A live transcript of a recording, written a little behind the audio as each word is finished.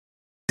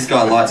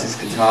guy lights his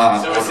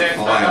guitar. So we're set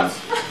backup.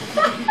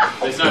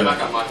 There's no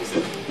backup mic, is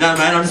it? No,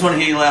 mate, I just want to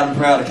hear you loud and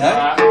proud, okay?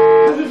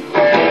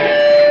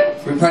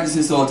 We practiced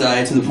this all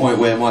day to the point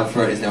where my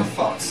throat is now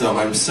fucked, so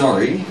I'm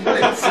sorry.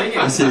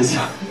 This is...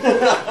 I'm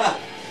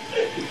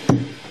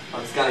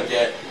just going to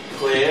get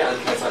clear in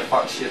case I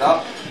fuck shit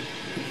up.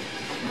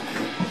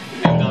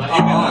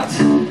 Alright.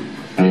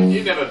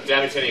 You've never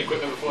damaged any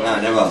equipment before?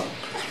 No, never.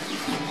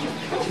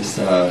 Just,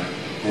 there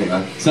you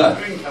go. So...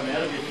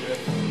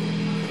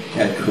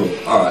 Okay, cool.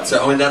 Alright,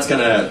 so I mean that's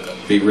going to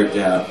be ripped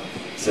out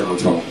several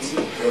times.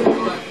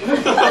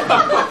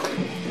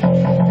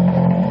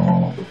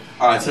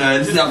 Alright, so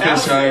this is our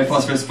first show,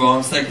 Phosphorous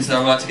Bombs. Thank you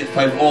so much. I get to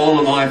play with all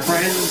of my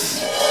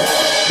friends.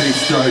 Pretty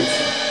stoked.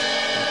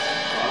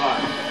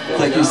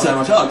 Thank you so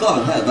much. Oh, glove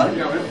in hand,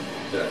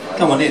 buddy.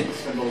 Come on in.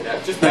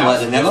 Just better late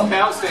than never. Just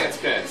power stance,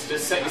 Kurtz.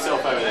 Just set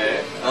yourself over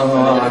there.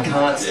 Oh, I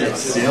can't sit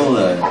still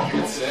though.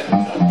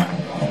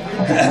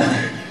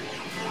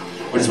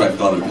 We'll just wait for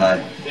Glover to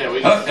pay. Yeah,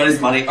 we got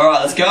his money.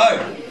 Alright, let's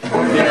go!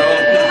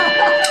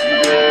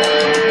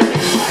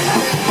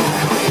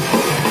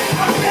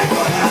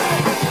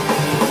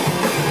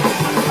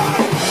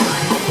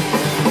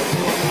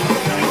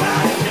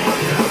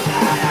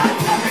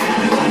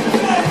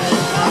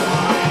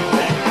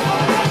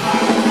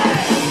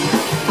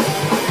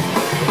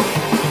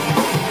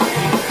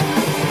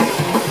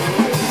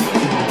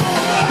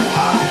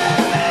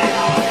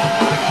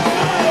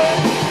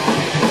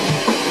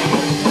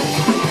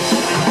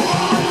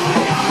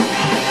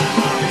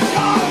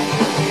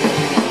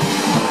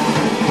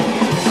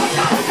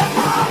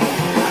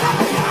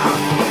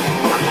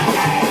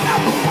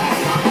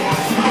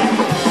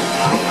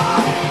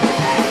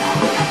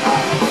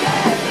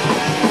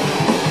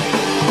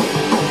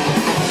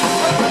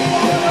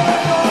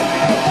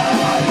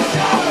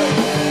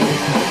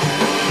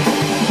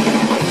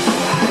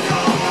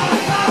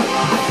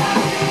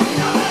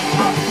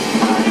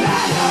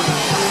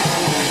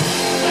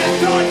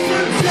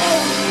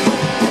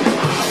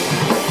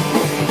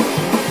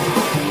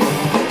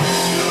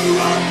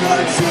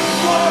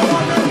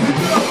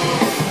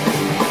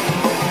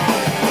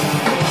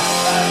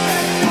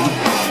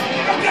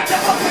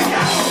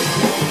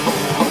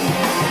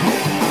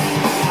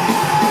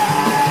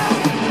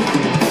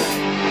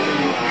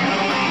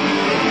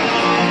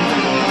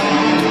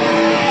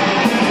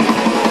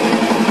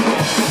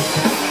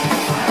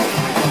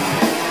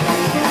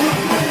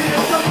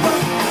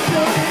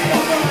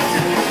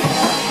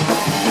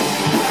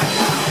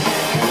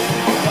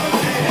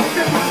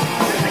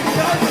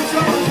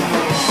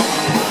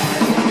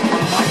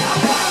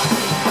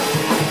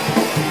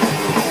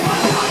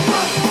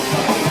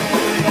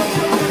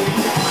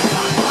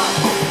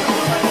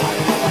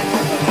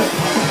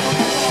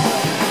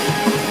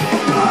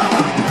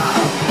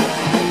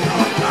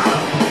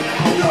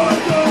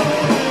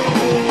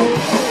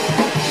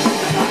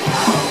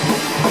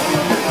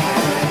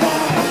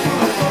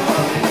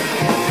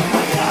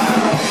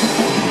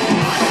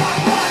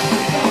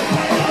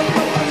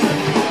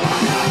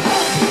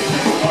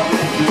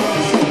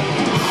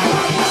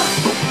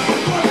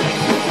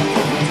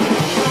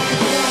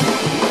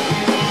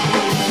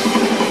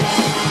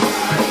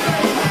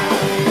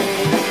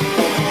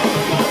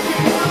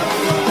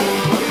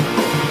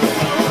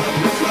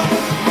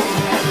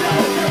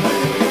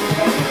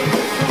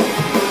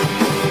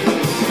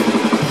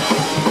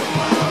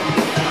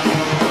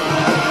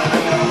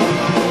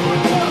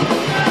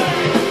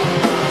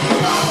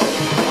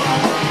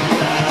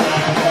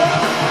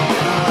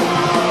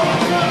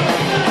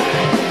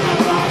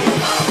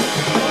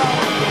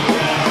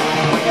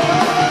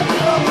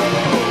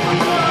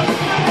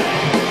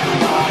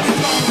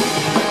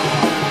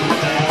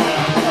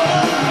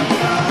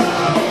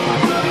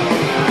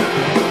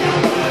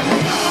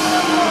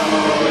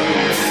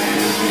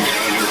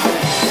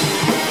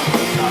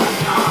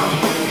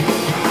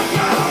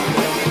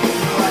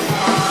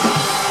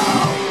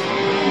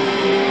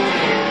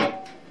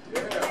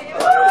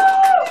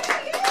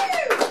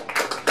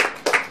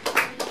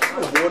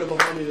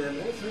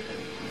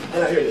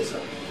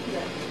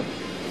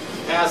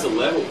 How's the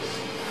levels?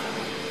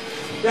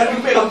 Yeah,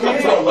 you've been on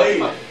control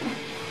lead.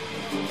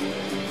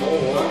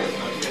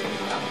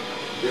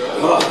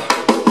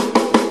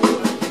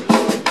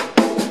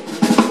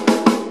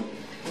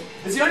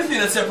 It's the only thing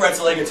that separates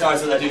a lead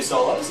guitarist when they do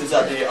solos. Is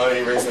that the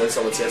only reason that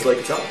someone says lead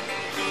guitar?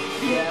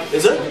 Yeah.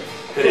 Is it?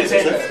 It is,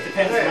 is it?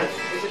 Depends, man.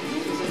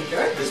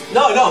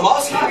 No, I'm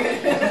asking.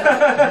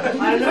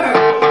 I don't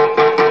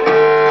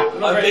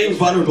know. I'm being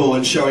vulnerable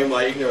and showing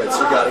my ignorance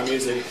regarding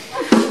music.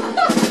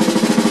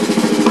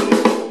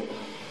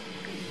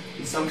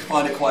 Some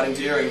find it quite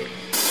endearing.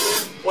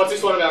 What's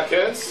this one about,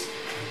 Kurtz?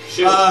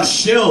 Shill.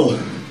 Shill.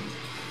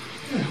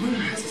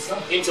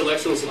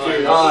 Intellectual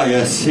superiority. Ah,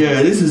 yes,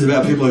 yeah. This is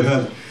about people who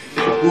have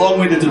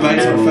long-winded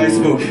debates on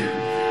Facebook,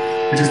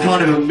 which is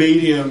kind of a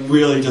medium,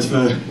 really, just for,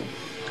 I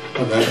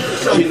don't know,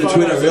 hitting the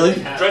Twitter, really.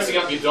 Dressing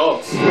up your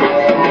dogs.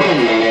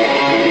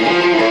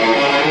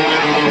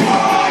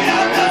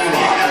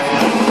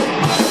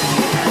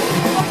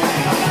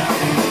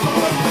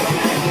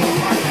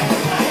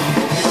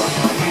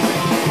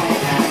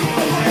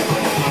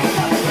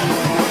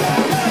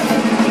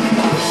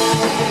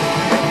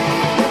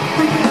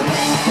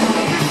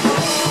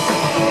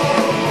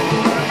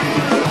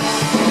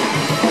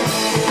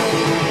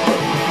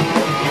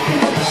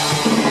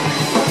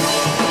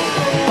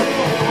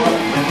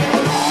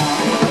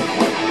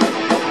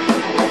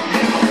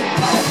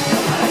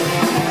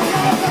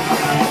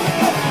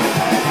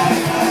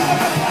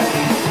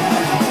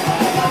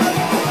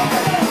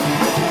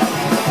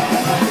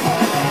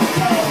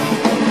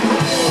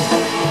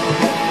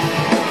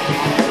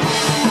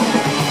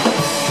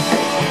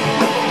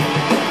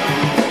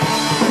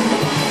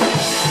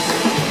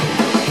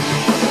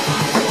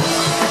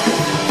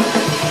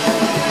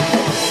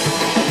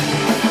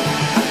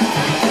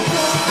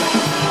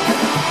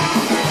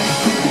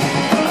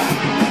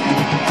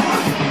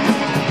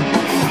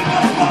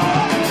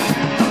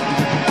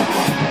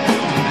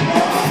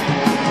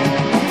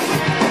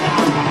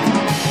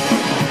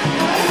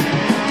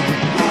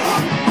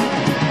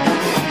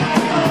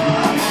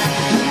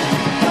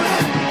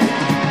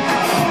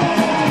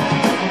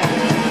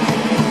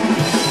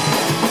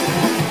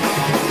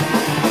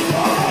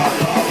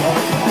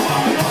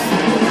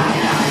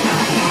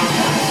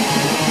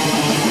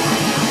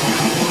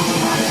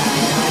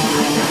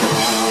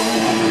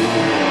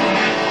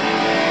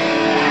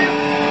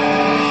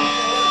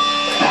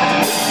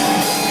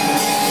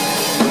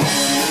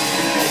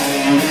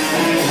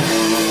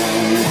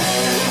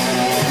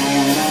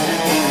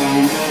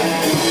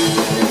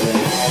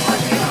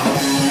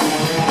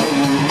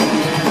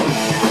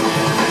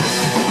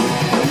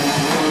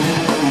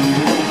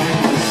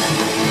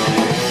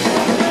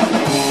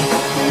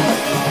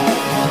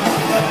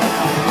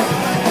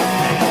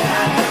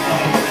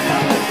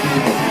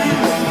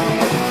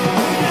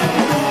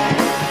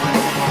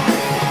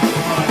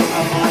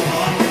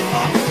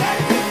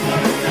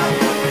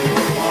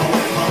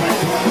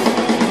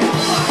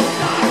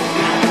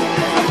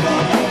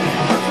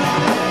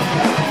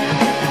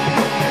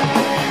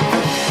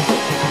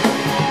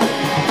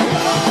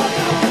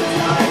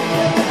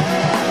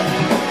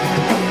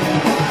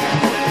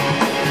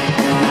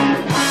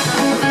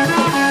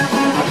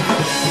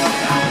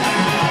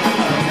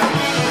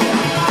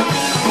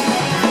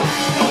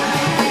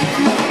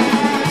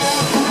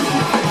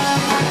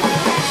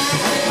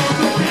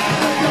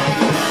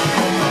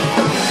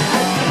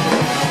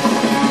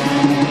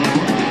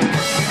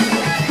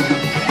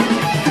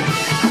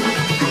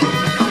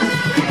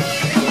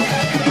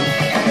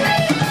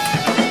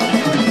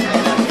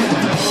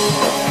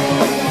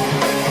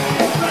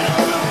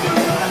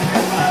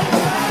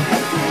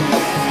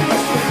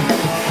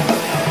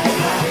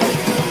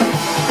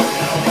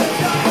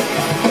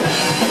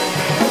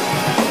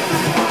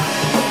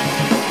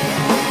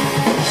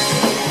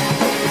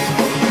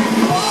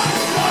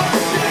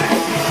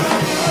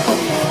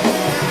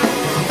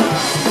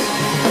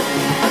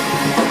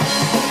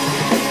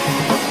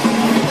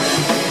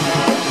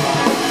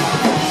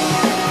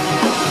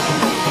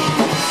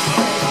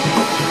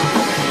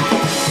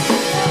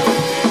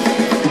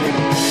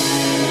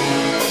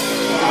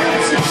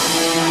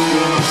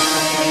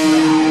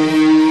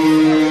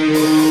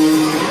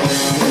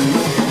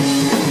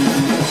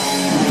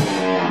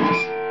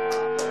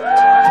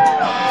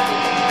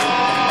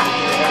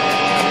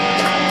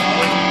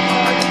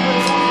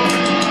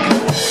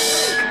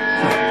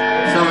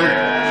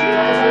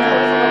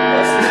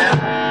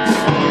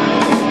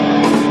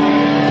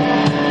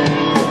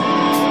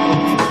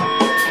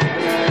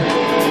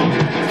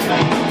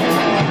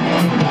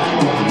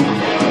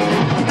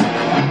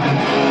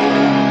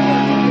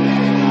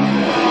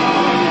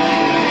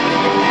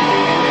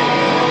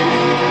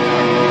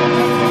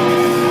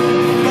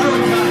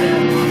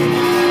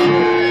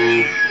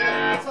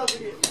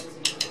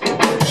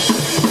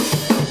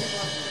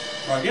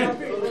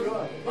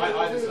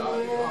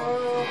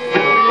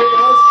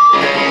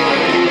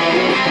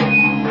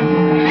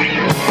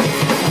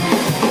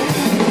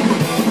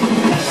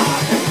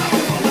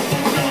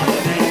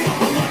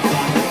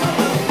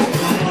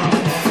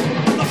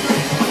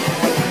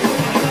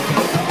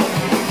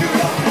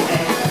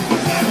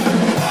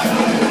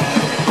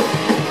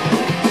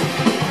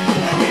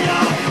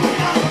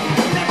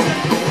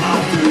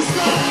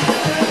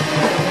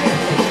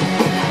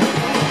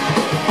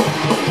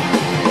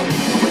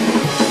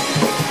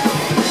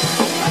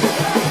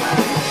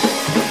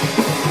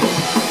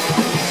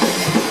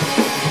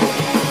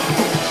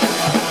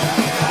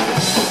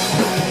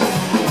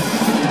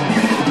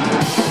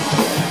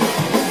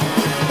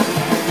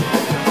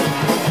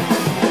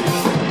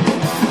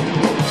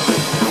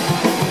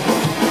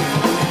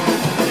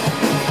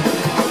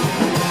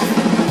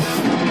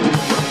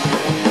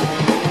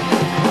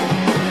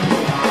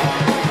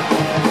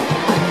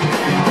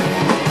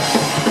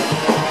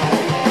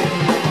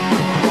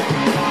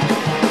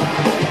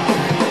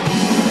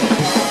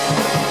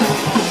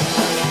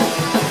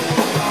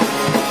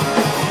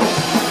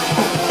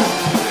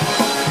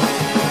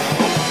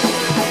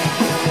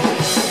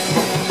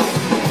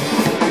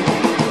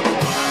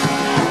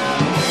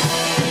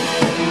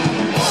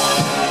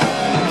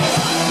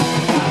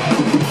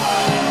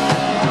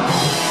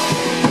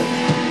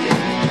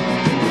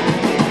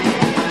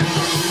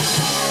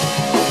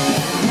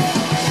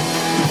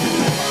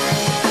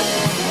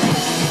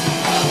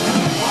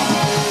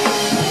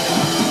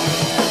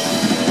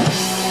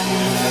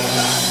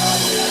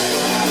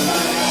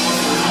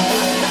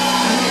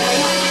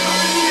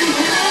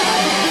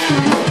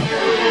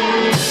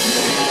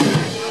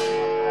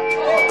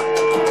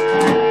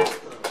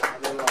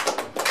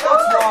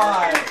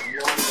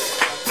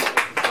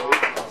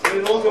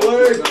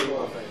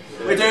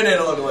 We do need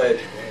a look at lead.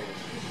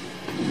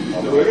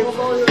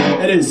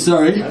 It is,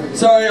 sorry.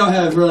 Sorry, I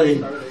have really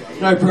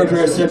no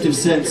proprioceptive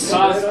sense.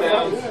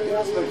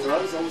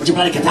 Would you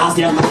play the guitars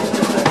down?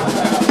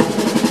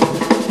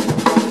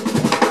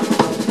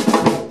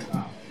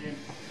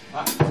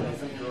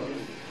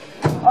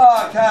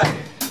 Okay.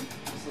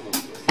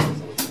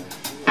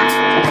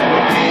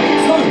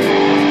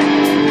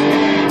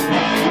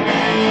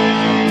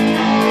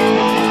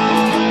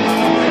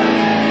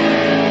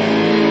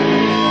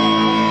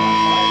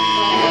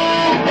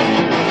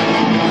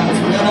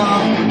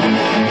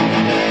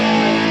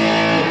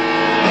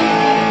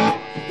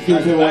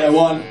 Keep it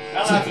 101.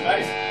 How loud's the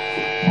bass?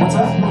 What's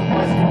that?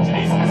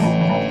 Jesus.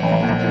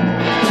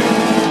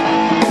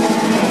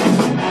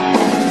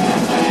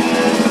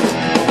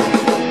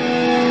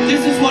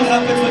 This is what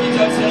happens when you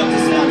don't set up the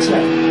sound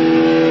check.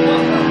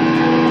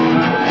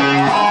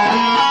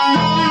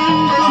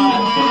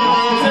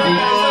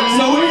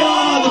 So we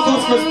are the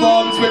Phosphorous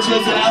Bombs, which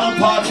is an Alan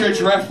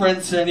Partridge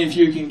reference, and if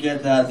you can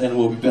get that, then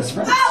we'll be best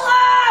friends.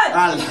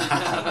 Alan!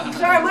 Alan!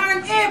 Sorry, I'm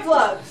wearing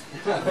earplugs.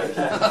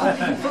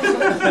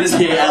 Just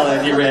hear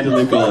Alan, you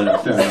randomly call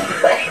it. Fair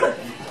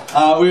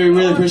enough. We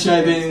really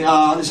appreciate being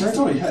on the show. That's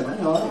all we had, man.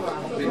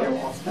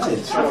 Hey.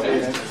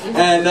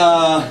 And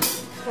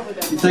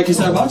thank you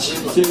so much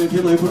to the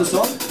people who put us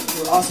on,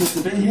 who asked us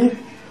to be here.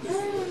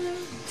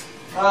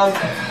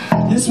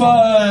 This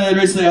one,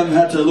 recently I've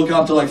had to look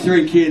after like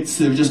 3 kids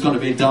who've just kind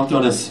of been dumped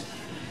on us.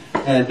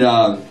 And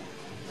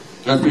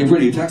it's been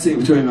pretty taxing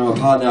between me and my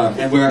partner,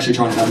 and we're actually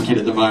trying to have a kid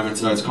at the moment,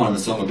 so it's kind of a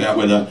song about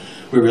whether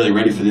we're really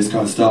ready for this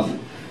kind of stuff.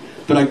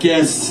 But I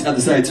guess at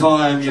the same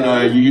time, you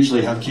know, you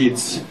usually have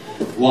kids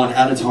one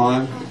at a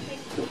time,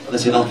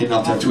 unless you're lucky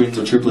enough to have twins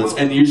or triplets,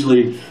 and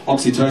usually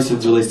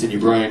oxytocin's released in your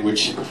brain,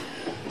 which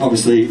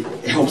obviously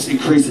helps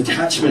increase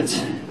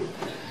attachment.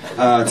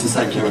 It's the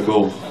same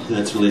chemical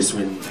that's released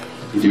when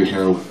you do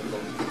heroin.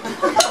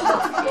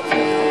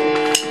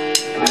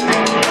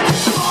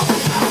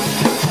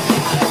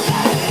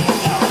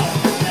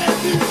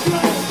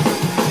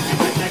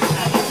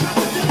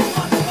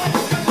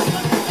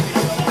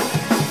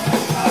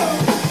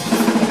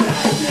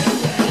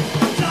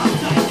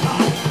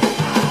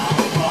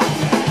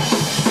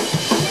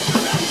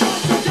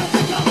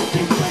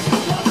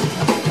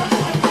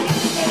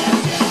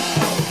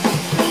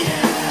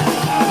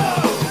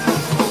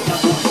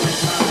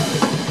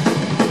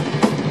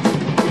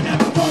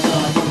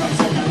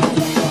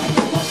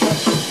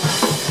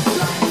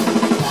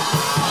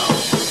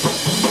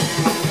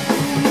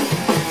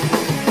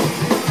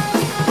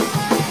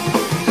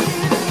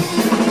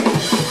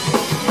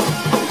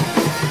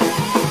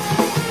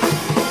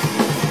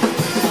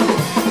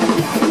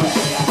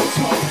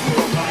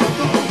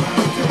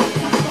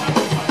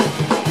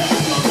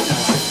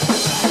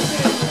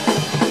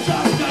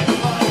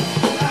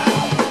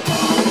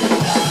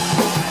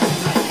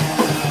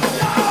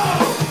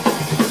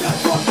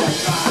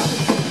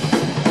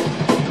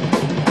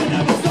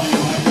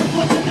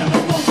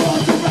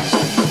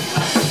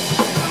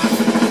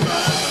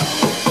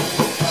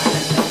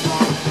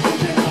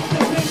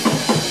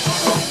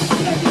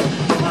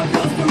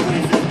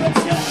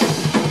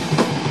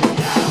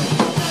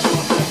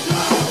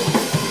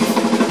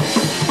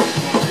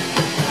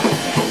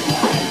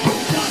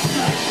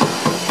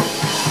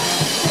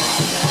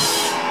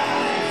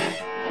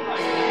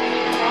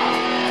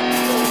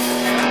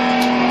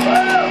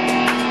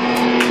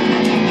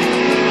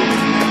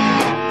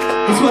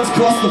 This one's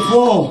Across the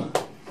Floor.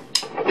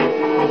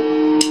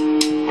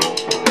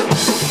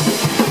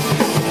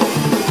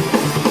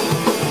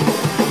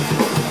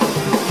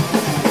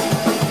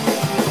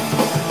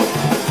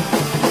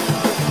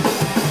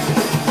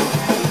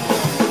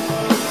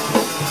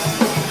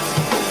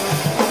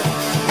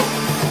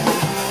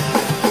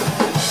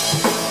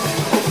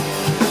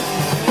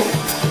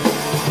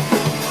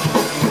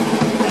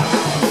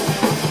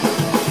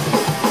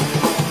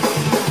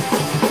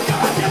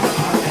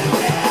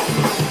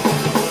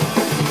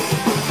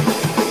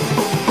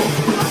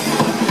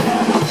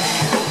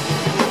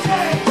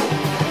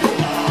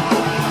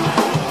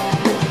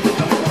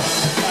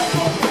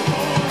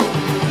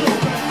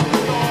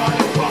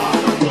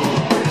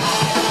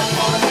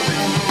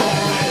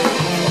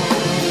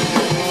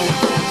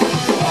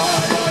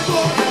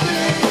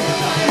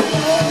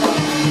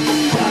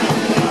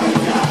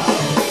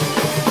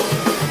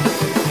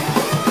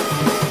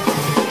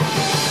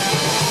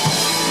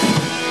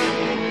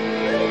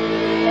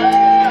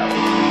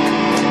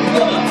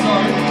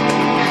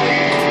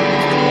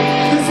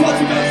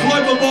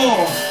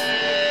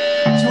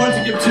 She wanted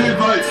to give 2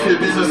 votes to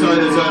business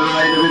owners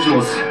over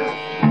individuals.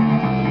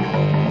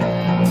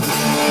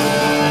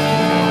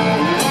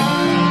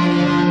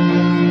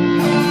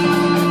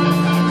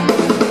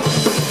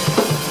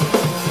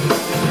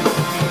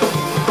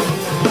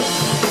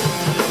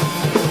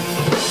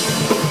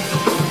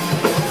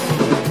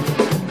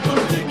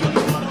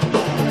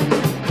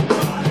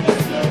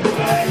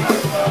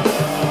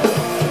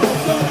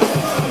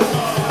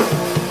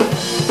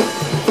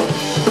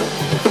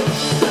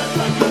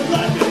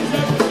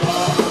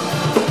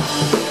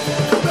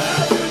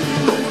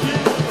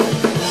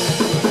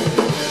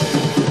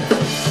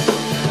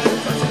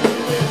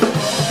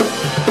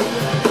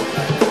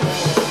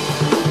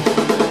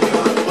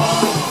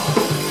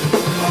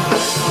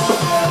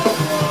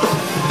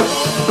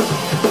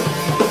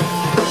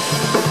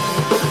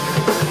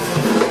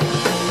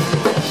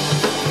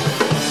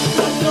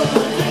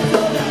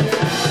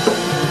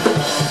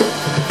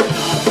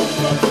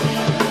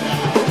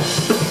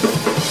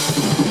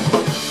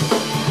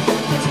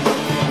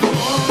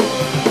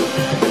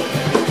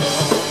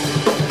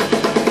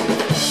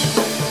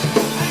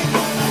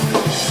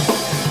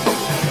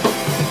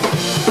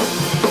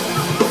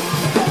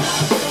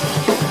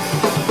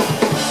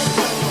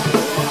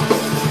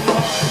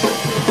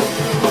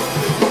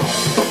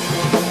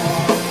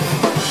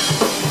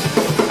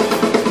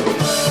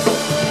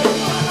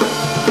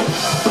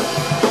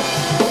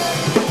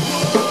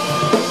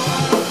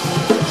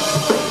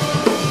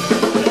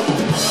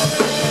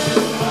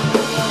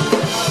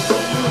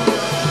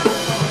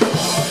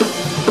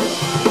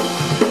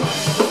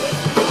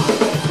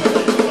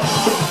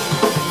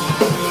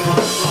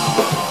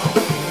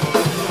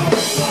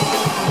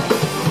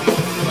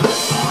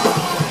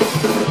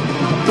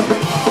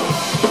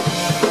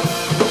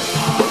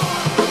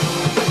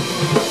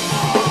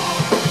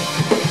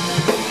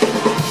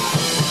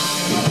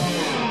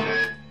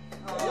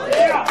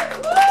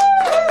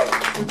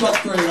 Got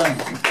 3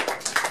 left.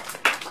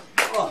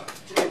 Oh,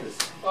 Jesus.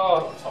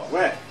 Oh,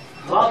 Where?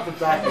 love the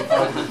back of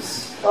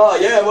focus. Oh,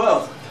 yeah,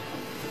 well.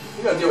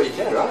 You gotta do what you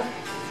can, right?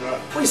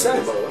 What are you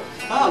saying, by the way?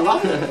 Oh, I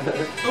love it.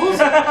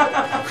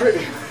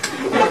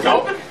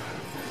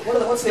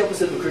 What's the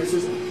opposite of a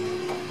criticism?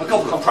 A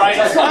compliment.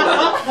 Praise.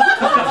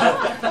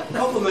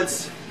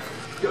 Compliments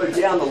go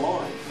down the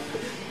line.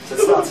 So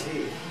it starts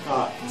here.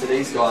 To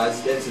these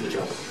guys, then to the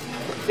drummer.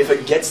 If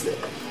it gets there.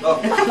 Oh.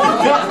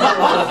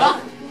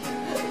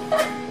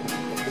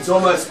 It's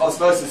almost, I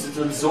suppose it's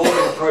an absorbing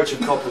approach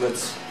of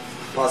compliments.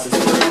 Plus it's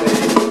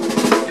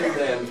through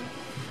them.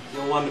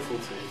 You're wonderful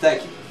too.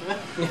 Thank you.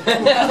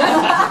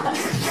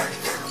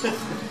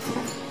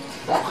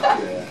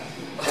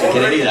 Can't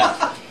get any of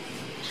that.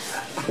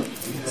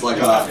 It's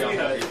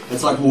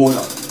like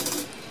water.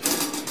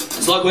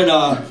 It's like when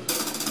I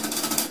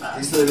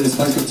used to live in this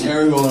place called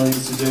Terrigal, and I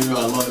used to do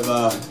a lot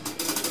of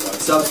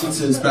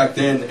substances back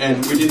then,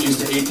 and we didn't used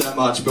to eat that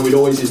much, but we'd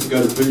always used to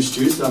go to Boost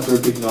Juice after a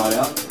big night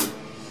out.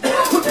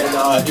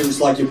 And it was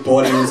like your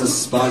body was a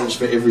sponge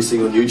for every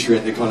single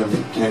nutrient that kind of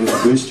came with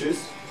the Boost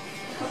Juice.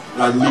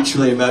 And I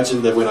literally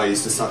imagined that when I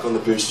used to suck on the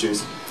Boost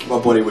Juice, my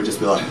body would just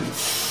be like...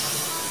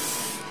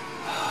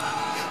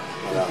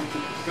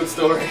 Good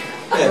story.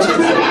 Yeah,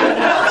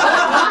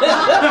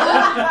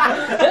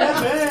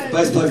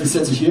 Bass player with a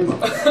sense of humour.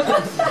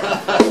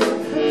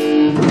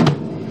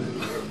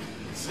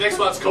 This next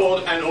one's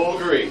called An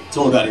Augury. It's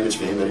all about image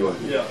for him anyway.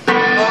 Yeah.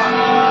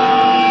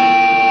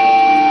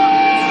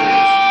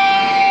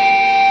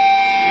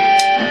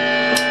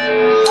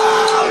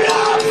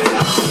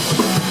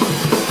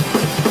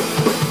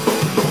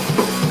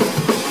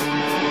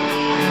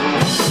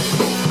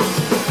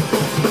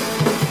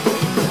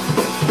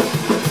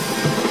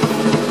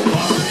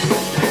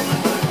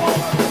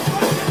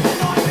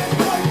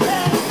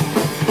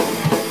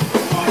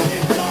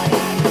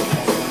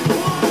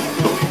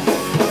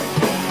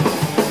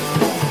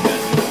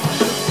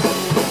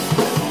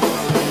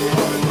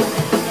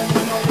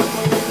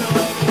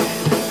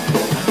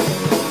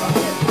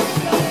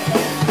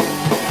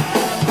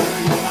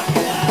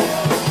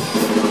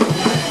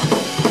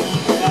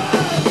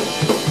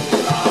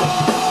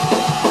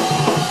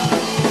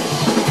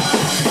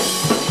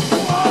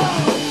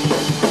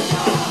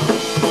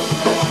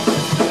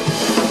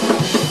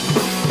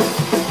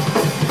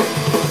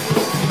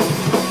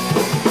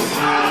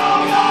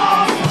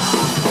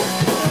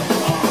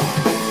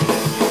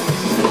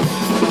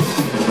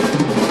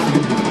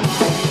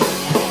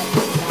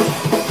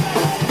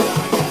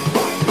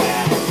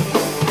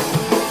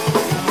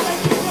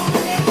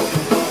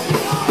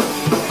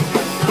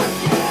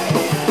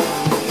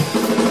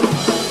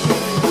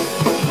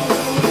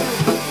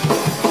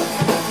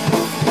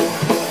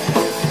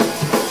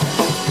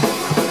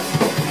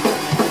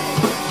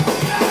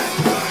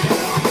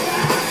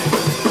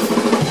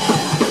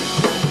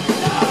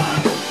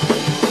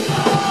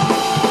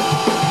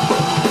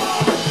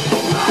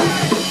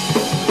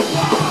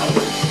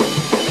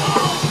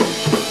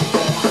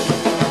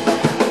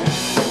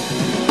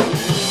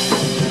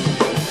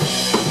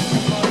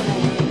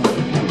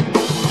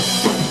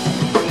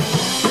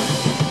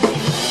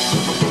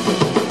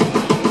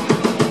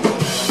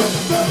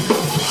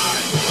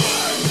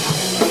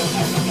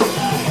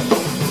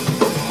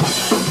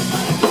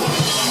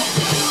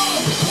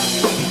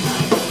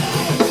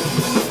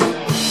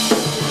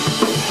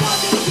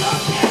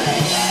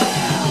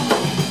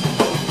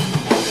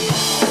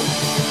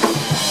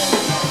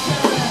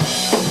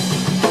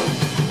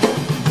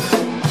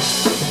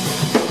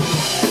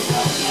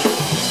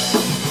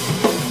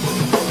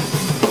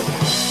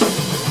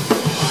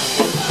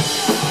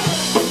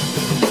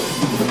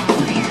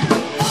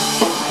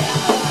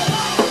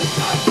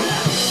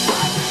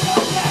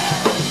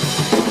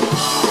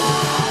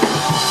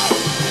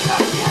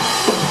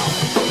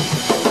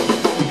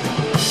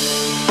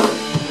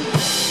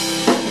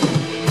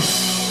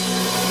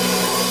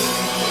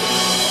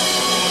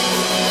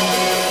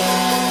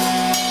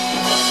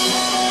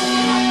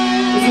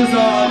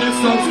 This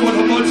song's called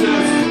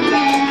Homogenous.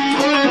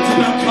 It's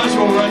about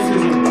casual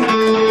racism.